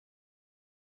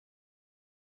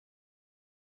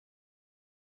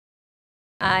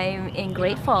I'm in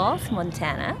Great Falls,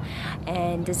 Montana,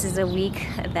 and this is a week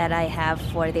that I have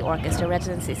for the Orchestra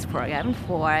Residencies program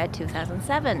for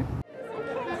 2007.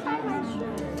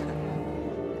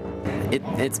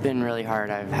 It's been really hard.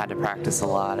 I've had to practice a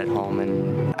lot at home,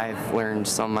 and I've learned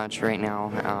so much right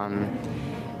now.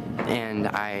 And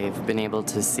I've been able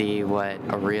to see what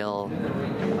a real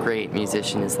great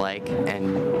musician is like,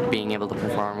 and being able to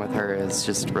perform with her is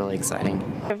just really exciting.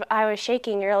 I was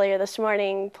shaking earlier this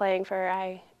morning playing for her.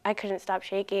 I couldn't stop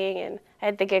shaking, and I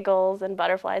had the giggles and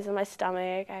butterflies in my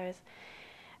stomach.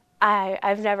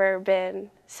 I've never been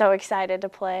so excited to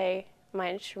play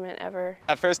my instrument ever.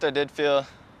 At first I did feel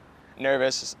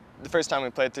nervous the first time we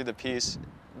played through the piece,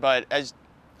 but as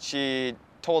she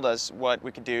told us what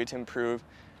we could do to improve,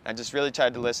 I just really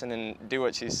tried to listen and do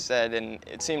what she said, and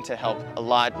it seemed to help a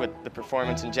lot with the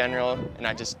performance in general, and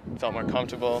I just felt more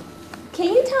comfortable.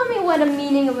 Can you tell me what the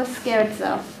meaning of a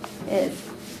scherzo is?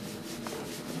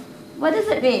 What does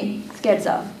it mean,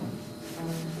 scherzo?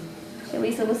 Should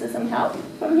we solicit some help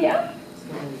from here?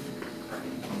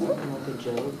 Like a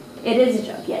joke. It is a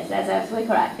joke, yes, that's absolutely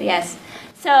correct, yes.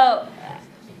 So,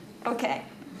 okay.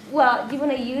 Well, do you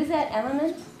want to use that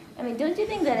element? I mean, don't you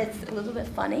think that it's a little bit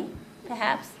funny,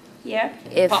 perhaps, here?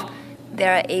 If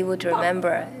they're able to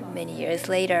remember many years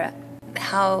later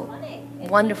how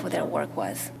wonderful their work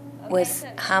was, with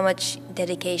how much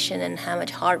dedication and how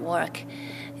much hard work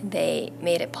they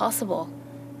made it possible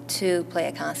to play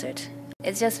a concert.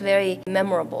 It's just very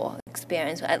memorable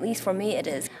experience, at least for me it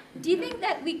is. Do you think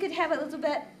that we could have a little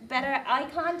bit better eye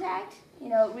contact? You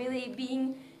know, really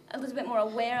being a little bit more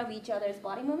aware of each other's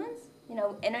body movements? You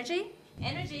know, energy?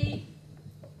 Energy!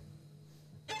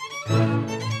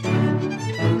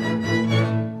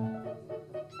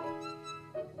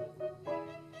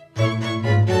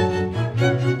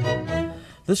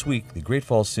 This week, the Great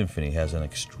Falls Symphony has an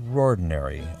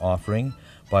extraordinary offering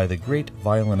by the great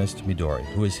violinist Midori,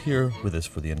 who is here with us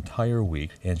for the entire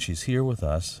week, and she's here with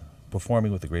us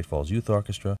performing with the Great Falls Youth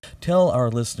Orchestra. Tell our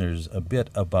listeners a bit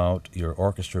about your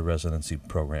orchestra residency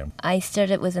program. I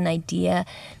started with an idea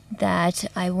that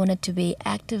I wanted to be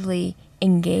actively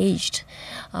engaged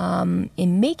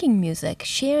in making music,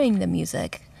 sharing the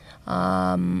music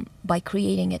by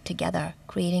creating it together,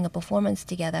 creating a performance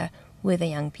together with the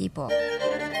young people.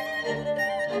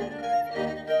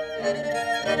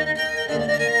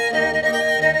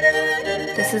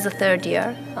 This is the third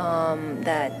year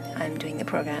that I'm doing the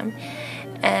program,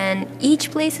 and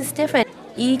each place is different.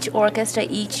 Each orchestra,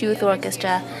 each youth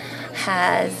orchestra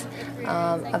has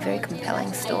a very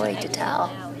compelling story to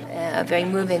tell, a very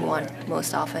moving one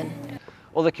most often.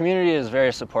 Well, the community is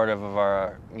very supportive of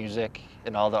our music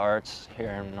and all the arts here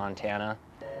in Montana.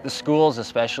 The schools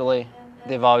especially,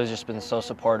 they've always just been so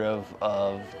supportive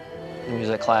of the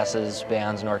music classes,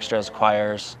 bands and orchestras,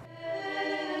 choirs.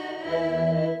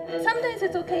 Sometimes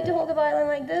it's okay to hold the violin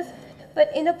like this, but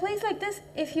in a place like this,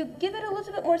 if you give it a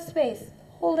little bit more space,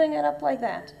 holding it up like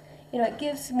that, you know, it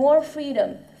gives more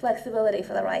freedom, flexibility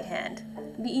for the right hand.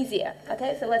 It'll be easier,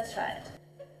 okay? So let's try it.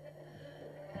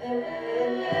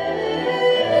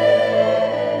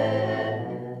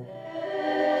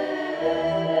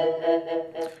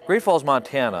 Great Falls,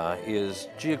 Montana is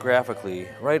geographically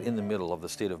right in the middle of the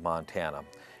state of Montana,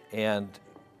 and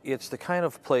it's the kind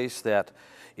of place that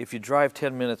if you drive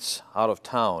 10 minutes out of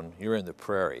town, you're in the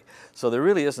prairie. So there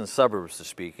really isn't suburbs to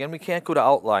speak, and we can't go to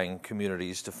outlying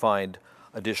communities to find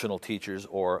additional teachers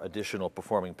or additional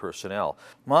performing personnel.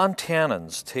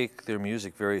 Montanans take their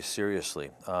music very seriously.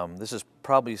 This is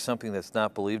probably something that's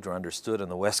not believed or understood on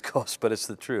the West Coast, but it's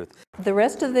the truth. The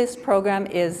rest of this program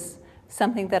is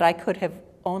something that I could have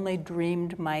only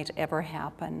dreamed might ever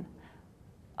happen.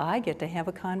 I get to have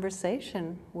a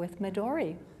conversation with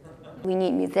Midori. We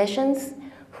need musicians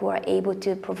who are able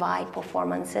to provide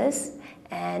performances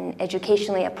and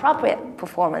educationally appropriate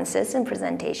performances and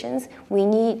presentations. We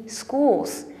need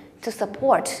schools to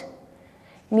support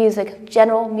music,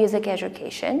 general music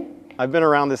education. I've been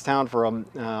around this town for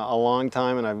a long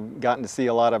time, and I've gotten to see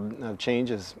a lot of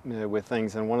changes with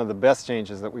things, and one of the best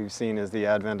changes that we've seen is the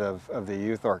advent of the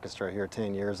youth orchestra here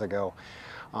 10 years ago.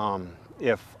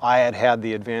 If I had had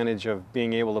the advantage of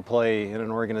being able to play in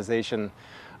an organization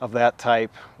of that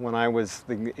type when I was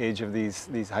the age of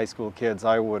these high school kids,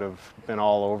 I would have been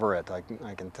all over it, I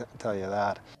can tell you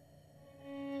that.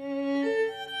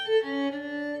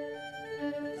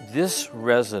 This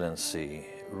residency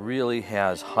really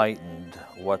has heightened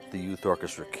what the youth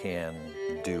orchestra can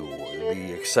do.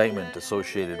 The excitement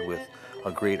associated with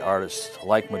a great artist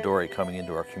like Midori coming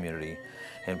into our community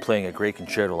and playing a great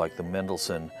concerto like the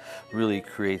Mendelssohn really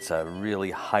creates a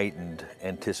really heightened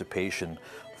anticipation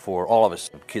for all of us,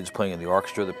 the kids playing in the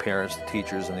orchestra, the parents, the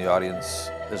teachers, and the audience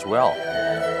as well.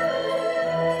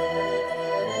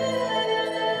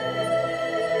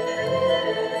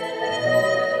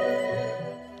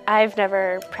 I've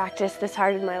never practiced this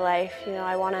hard in my life. You know,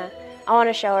 I want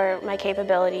to show her my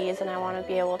capabilities, and I want to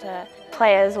be able to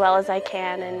play as well as I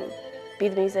can and be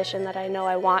the musician that I know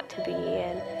I want to be.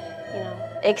 And you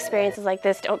know, experiences like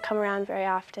this don't come around very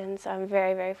often, so I'm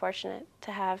very, very fortunate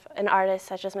to have an artist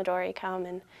such as Midori come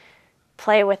and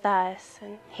play with us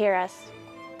and hear us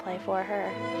play for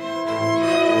her.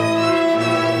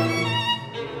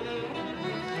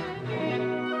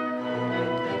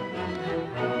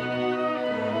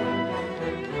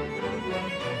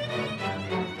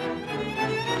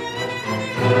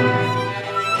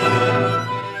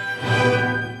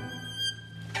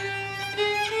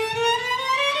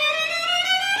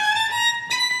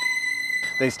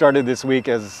 They started this week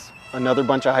as another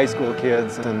bunch of high school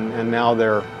kids, and now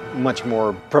they're much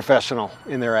more professional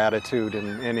in their attitude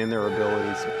and in their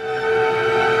abilities.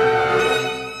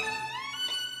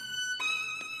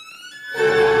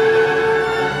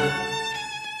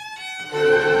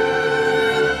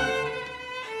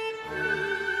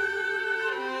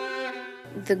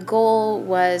 The goal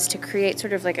was to create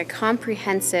sort of like a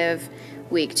comprehensive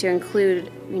week to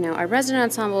include, you know, our resident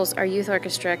ensembles, our youth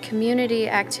orchestra, community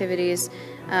activities,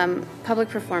 public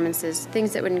performances,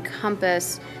 things that would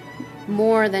encompass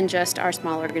more than just our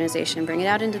small organization, bring it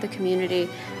out into the community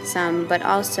some, but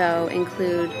also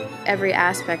include every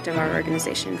aspect of our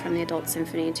organization, from the adult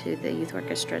symphony to the youth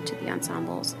orchestra to the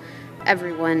ensembles.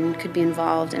 Everyone could be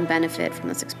involved and benefit from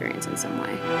this experience in some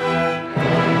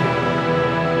way.